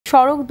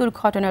সড়ক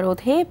দুর্ঘটনা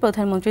রোধে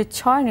প্রধানমন্ত্রীর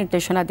 6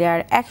 নির্দেশনা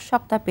দেওয়ার 1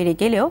 সপ্তাহ পেরিয়ে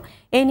গেলেও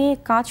এ নিয়ে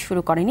কাজ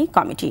শুরু করেনি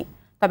কমিটি।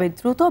 তবে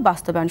দ্রুত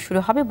বাস্তবায়ন শুরু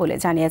হবে বলে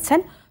জানিয়েছেন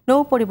নৌ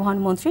পরিবহন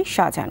মন্ত্রী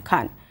শাহজাহান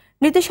খান।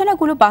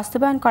 নির্দেশনাগুলো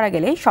বাস্তবায়ন করা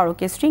গেলে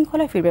সড়কে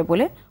শৃঙ্খলা ফিরবে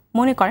বলে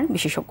মনে করেন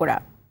বিশেষজ্ঞরা।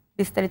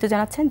 বিস্তারিত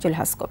জানাচ্ছেন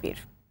জুলহাস কবির।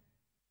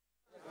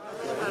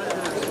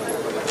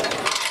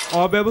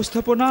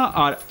 অব্যবস্থাপনা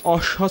আর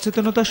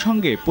অসচেতনতার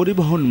সঙ্গে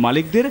পরিবহন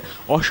মালিকদের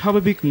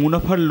অস্বাভাবিক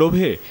মুনাফার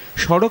লোভে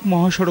সড়ক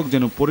মহাসড়ক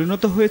যেন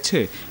পরিণত হয়েছে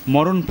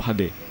মরণ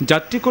ফাঁদে।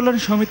 যাত্রী কল্যাণ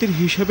সমিতির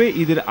হিসেবে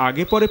ঈদের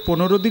আগে পরে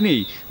 15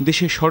 দিনেই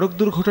দেশে সড়ক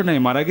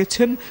দুর্ঘটনায় মারা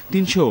গেছেন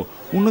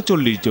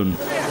 339 জন।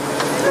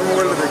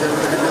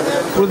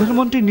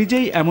 প্রধানমন্ত্রী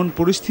নিজেই এমন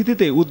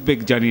পরিস্থিতিতে উদ্বেগ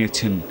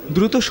জানিয়েছেন।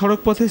 দ্রুত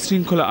সড়কপথে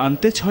শৃঙ্খলা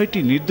আনতে 6টি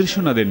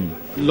নির্দেশনা দেন।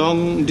 লং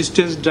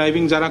ডিস্টেন্স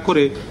ড্রাইভিং যারা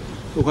করে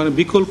ওখানে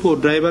বিকল্প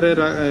ড্রাইভারের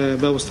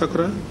ব্যবস্থা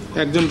করা,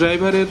 একজন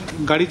ড্রাইভারের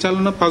গাড়ি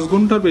চালানো 5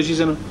 ঘন্টার বেশি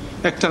যেন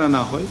একটানা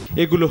না হয়।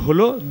 এগুলো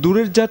হলো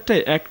দূরের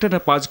যাত্রায় একটানা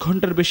 5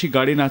 ঘন্টার বেশি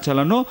গাড়ি না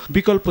চালানো,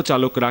 বিকল্প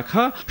চালক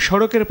রাখা,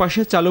 সড়কের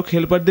পাশে চালক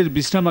হেলপারদের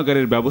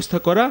বিশ্রামাগারের ব্যবস্থা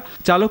করা,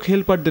 চালক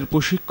হেলপারদের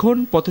প্রশিক্ষণ,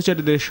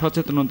 পথচারীদের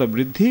সচেতনতা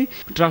বৃদ্ধি,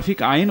 ট্রাফিক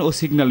আইন ও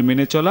সিগন্যাল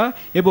মেনে চলা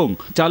এবং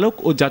চালক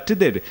ও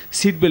যাত্রীদের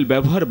সিটবেল্ট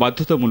ব্যবহার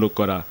বাধ্যতামূলক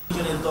করা।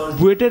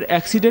 বুয়েটের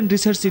অ্যাক্সিডেন্ট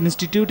রিসার্চ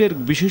ইনস্টিটিউটের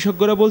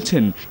বিশেষজ্ঞরা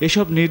বলছেন,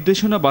 এসব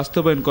নির্দেশনা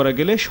বাস্তবায়ন করা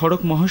গেলে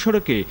সড়ক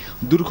মহাসড়কে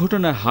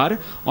দুর্ঘটনার হার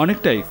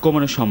অনেকটাই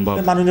কমানো সম্ভব।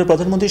 মাননীয়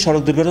প্রধানমন্ত্রী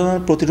সড়ক দুর্ঘটনা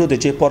প্রতিরোধে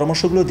যে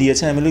পরামর্শগুলো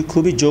দিয়েছেন এগুলি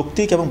খুবই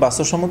যৌক্তিক এবং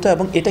বাস্তবসম্মত,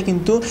 এবং এটা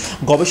কিন্তু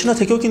গবেষণা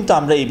থেকেও কিন্তু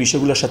আমরা এই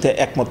বিষয়গুলোর সাথে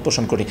একমত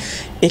পোষণ করি।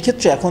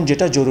 এক্ষেত্রে এখন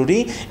যেটা জরুরি,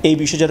 এই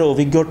বিষয়ে যারা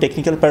অভিজ্ঞ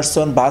টেকনিক্যাল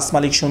পার্সন, বাস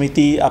মালিক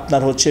সমিতি,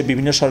 আপনার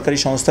বিভিন্ন সরকারি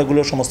সংস্থাগুলো,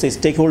 সমস্ত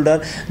স্টেক হোল্ডার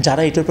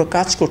যারা এটার উপর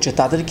কাজ করছে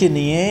তাদেরকে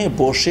নিয়ে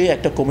বসে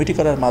একটা কমিটি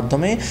করার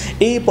মাধ্যমে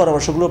এই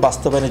পরামর্শগুলো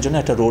বাস্তবায়নের জন্য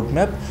একটা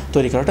রোডম্যাপ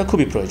তৈরি করাটা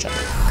খুবই প্রয়োজন।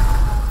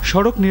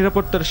 সড়ক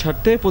নিরাপত্তার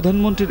স্বার্থে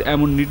প্রধানমন্ত্রীর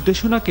এমন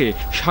নির্দেশনাকে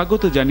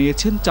স্বাগত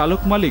জানিয়েছেন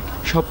চালক মালিক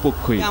সব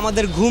পক্ষই।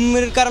 আমাদের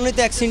ঘুমের কারণে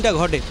তো অ্যাক্সিডেন্টটা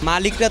ঘটে।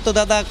 মালিকরা তো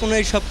দাদা কোনো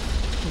এইসব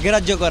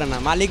গ্রাহ্য করে না।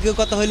 মালিকের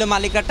কথা হইলে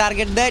মালিকরা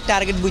টার্গেট দেয়,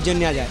 টার্গেট বুঝে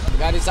নেওয়া যায়।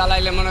 গাড়ি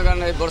চালাইলে মনে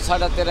করেন এই ভোর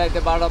 6টা রাইতে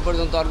 12টা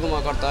পর্যন্ত অর্গুমা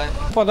করতে হয়।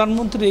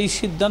 প্রধানমন্ত্রীর এই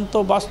সিদ্ধান্ত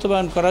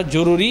বাস্তবায়ন করা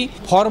জরুরি।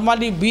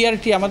 ফরমালি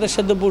বিআরটি আমাদের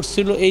সাথে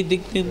বসছিল এই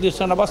দিক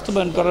নির্দেশনা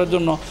বাস্তবায়ন করার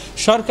জন্য,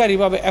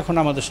 সরকারিভাবে এখন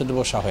আমাদের সাথে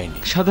বসা হয়নি।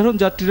 সাধারণ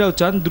যাত্রীরাও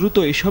চান দ্রুত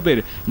এসবের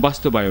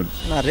বাস্তবায়ন।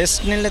 না,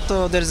 রেস্ট নিলে তো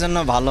ওদের জন্য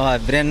ভালো হয়,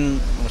 ব্রেন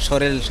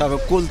শরীর সব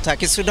কুল থাকে,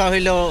 কিছুটা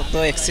হইলেও তো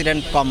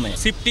অ্যাক্সিডেন্ট কমে।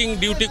 শিফটিং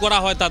ডিউটি করা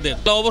হয় তাদের,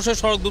 তো অবশ্যই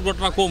সড়ক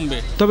দুর্ঘটনা কমবে।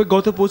 তবে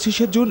গত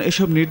 25শে জুন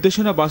এসব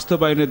নির্দেশনা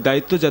বাস্তবায়নের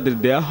দায়িত্ব যাদের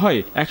দেয়া হয়,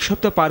 1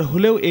 সপ্তাহ পার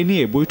হলেও এ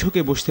নিয়ে বৈঠকে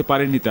বসতে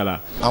পারেননি তারা।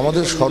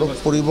 আমাদের সড়ক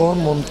পরিবহন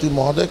মন্ত্রী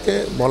মহোদয়কে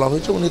বলা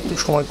হয়েছে উনি একটু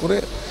সময় করে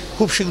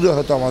খুব শীঘ্রই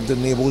হয়তো আমাদের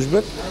নিয়ে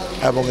বসবেন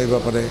এবং এই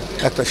ব্যাপারে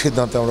একটা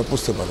সিদ্ধান্তে আমরা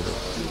বুঝতে পারব।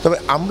 তবে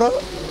আমরা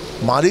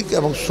মালিক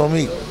এবং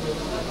শ্রমিক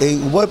এই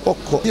উভয়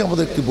পক্ষ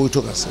আমাদের একটি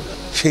বৈঠক আছে,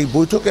 সেই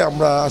বৈঠকে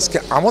আমরা আজকে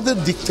আমাদের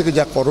দিক থেকে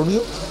যা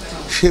করণীয়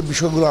সে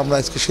বিষয়গুলো আমরা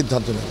আজকে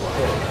সিদ্ধান্ত নেব।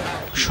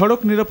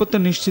 সড়ক নিরাপত্তা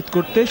নিশ্চিত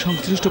করতে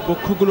সংশ্লিষ্ট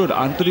পক্ষগুলোর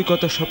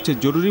আন্তরিকতা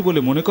সবচেয়ে জরুরি বলে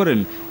মনে করেন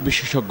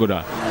বিশেষজ্ঞরা।